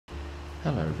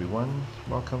Hello everyone,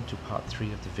 welcome to part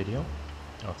 3 of the video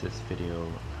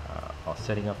of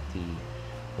setting up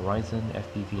the Horizon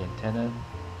FPV Antenna,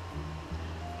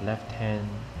 left hand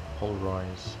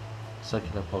polarized,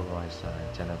 circular polarized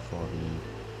antenna for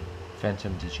the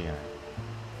Phantom DJI.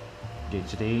 Okay,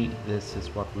 today this is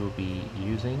what we'll be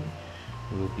using.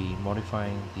 We'll be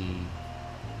modifying the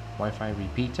Wi-Fi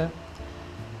repeater.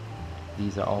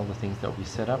 These are all the things that will be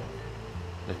set up,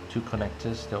 the 2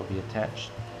 connectors that will be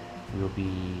attached. We'll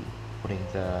be putting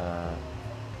the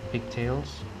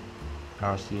pigtails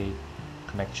RCA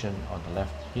connection on the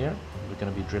left here. We're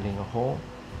going to be drilling a hole.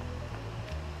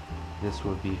 This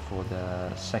will be for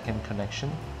the second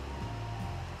connection.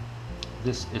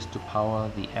 This is to power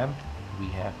the amp. We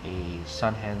have a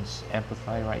Sunhands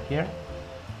amplifier right here.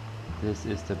 This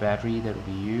is the battery that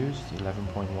we use,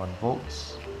 11.1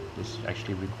 volts. This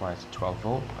actually requires 12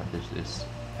 volt, but this is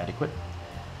adequate.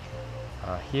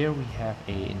 Here we have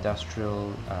a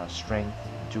industrial strength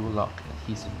dual lock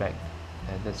adhesive bag,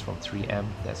 and that's from 3M.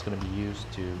 That's going to be used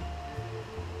to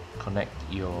connect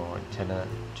your antenna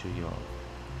to your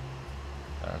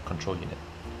control unit.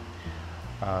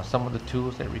 Some of the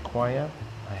tools that require,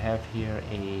 I have here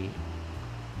a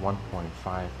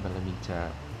 1.5mm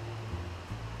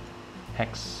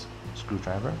hex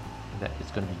screwdriver that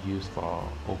is going to be used for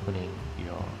opening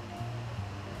your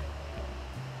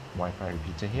Wi-Fi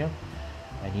repeater here.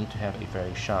 I need to have a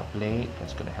very sharp blade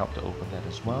that's going to help to open that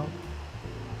as well.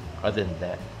 Other than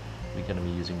that, we're going to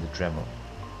be using the Dremel.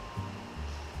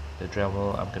 The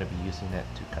Dremel, I'm going to be using that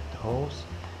to cut the holes,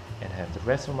 and have the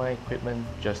rest of my equipment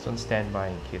just on standby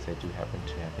in case I do happen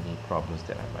to have any problems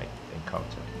that I might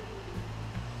encounter.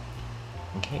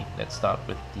 Okay, let's start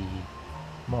with the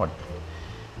mod.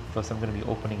 First, I'm going to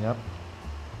be opening up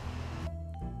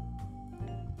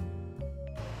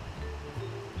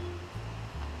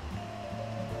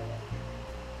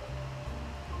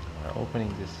opening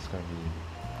this is going to be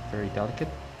very delicate.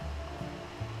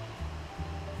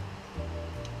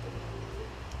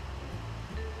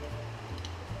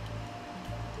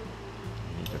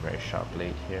 You need a very sharp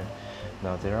blade here.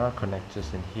 Now there are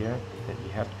connectors in here that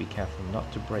you have to be careful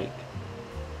not to break.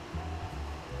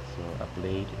 So a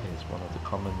blade is one of the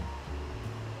common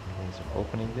ways of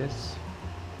opening this.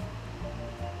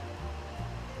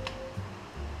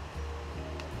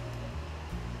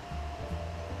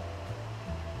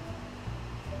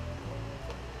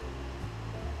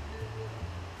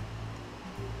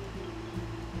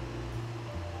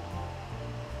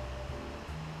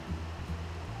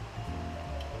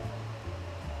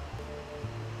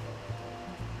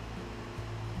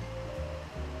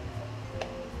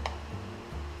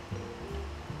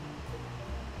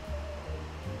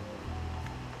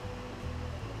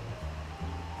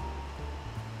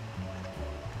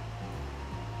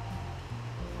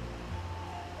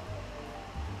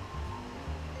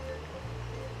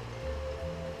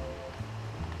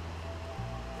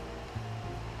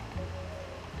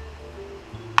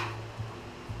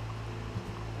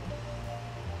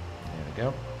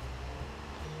 Go.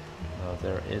 Now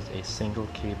there is a single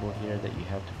cable here that you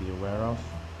have to be aware of.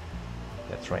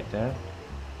 That's right there.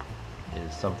 It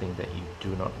is something that you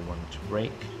do not want to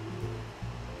break.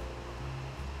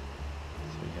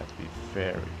 So you have to be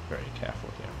very, very careful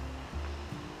here.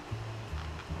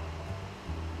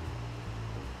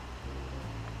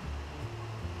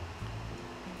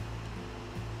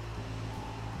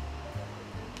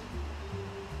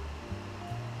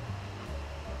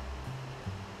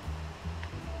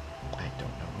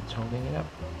 Holding it up.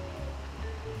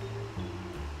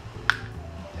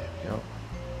 There we go.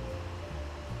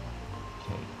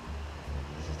 Okay,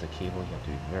 this is the cable you have to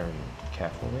be very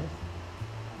careful with.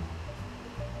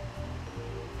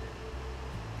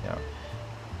 Now,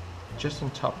 just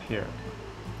on top here,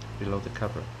 below the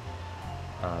cover,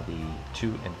 are the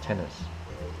 2 antennas,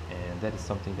 and that is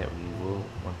something that we will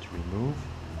want to remove.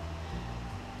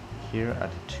 Here are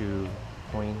the 2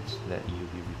 points that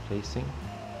you'll be replacing.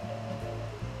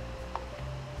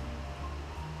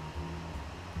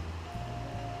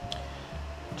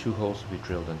 Two holes will be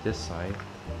drilled on this side,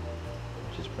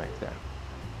 which is right there.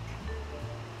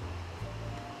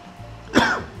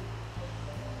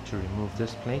 To remove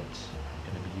this plate,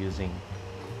 I'm going to be using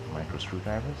micro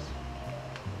screwdrivers.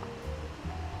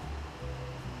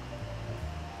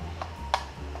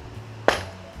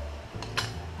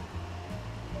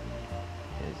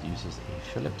 It uses a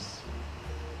Phillips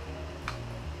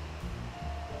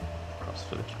cross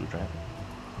Phillips screwdriver.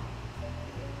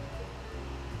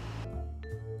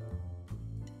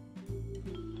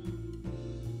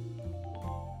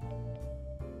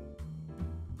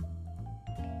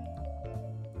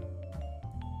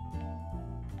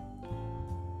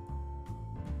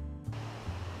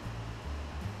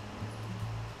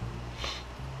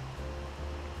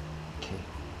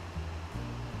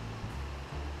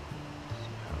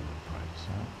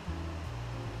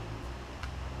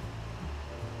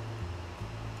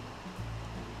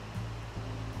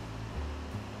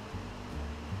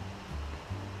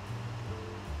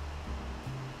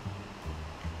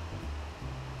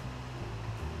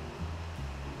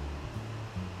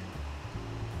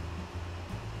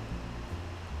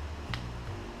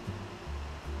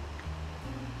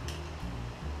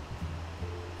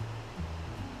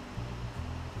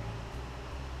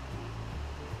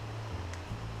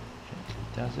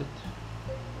 does it.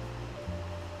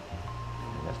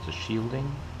 And that's the shielding.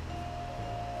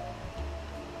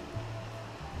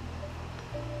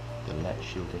 The LED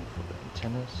shielding for the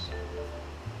antennas.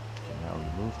 Okay, now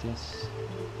remove this.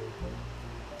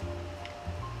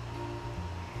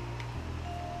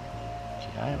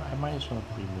 Okay, I might as well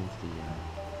remove the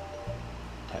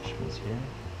attachments here.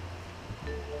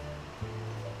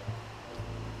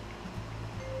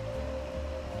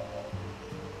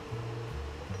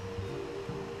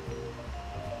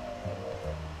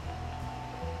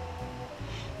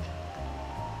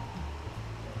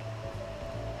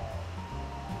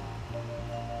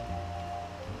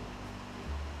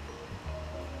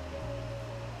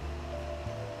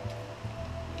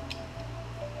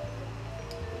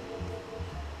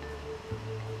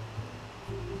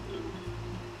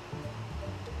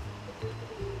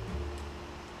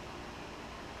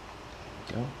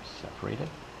 Go, separate it.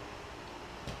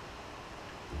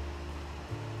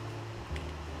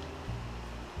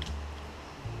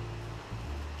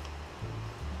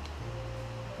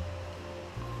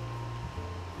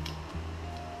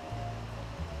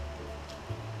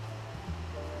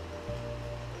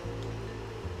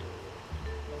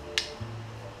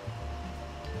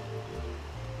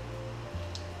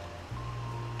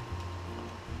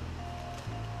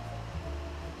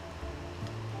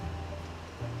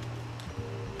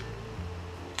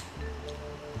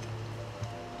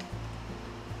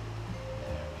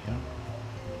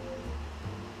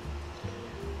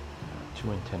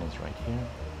 Two antennas right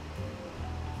here.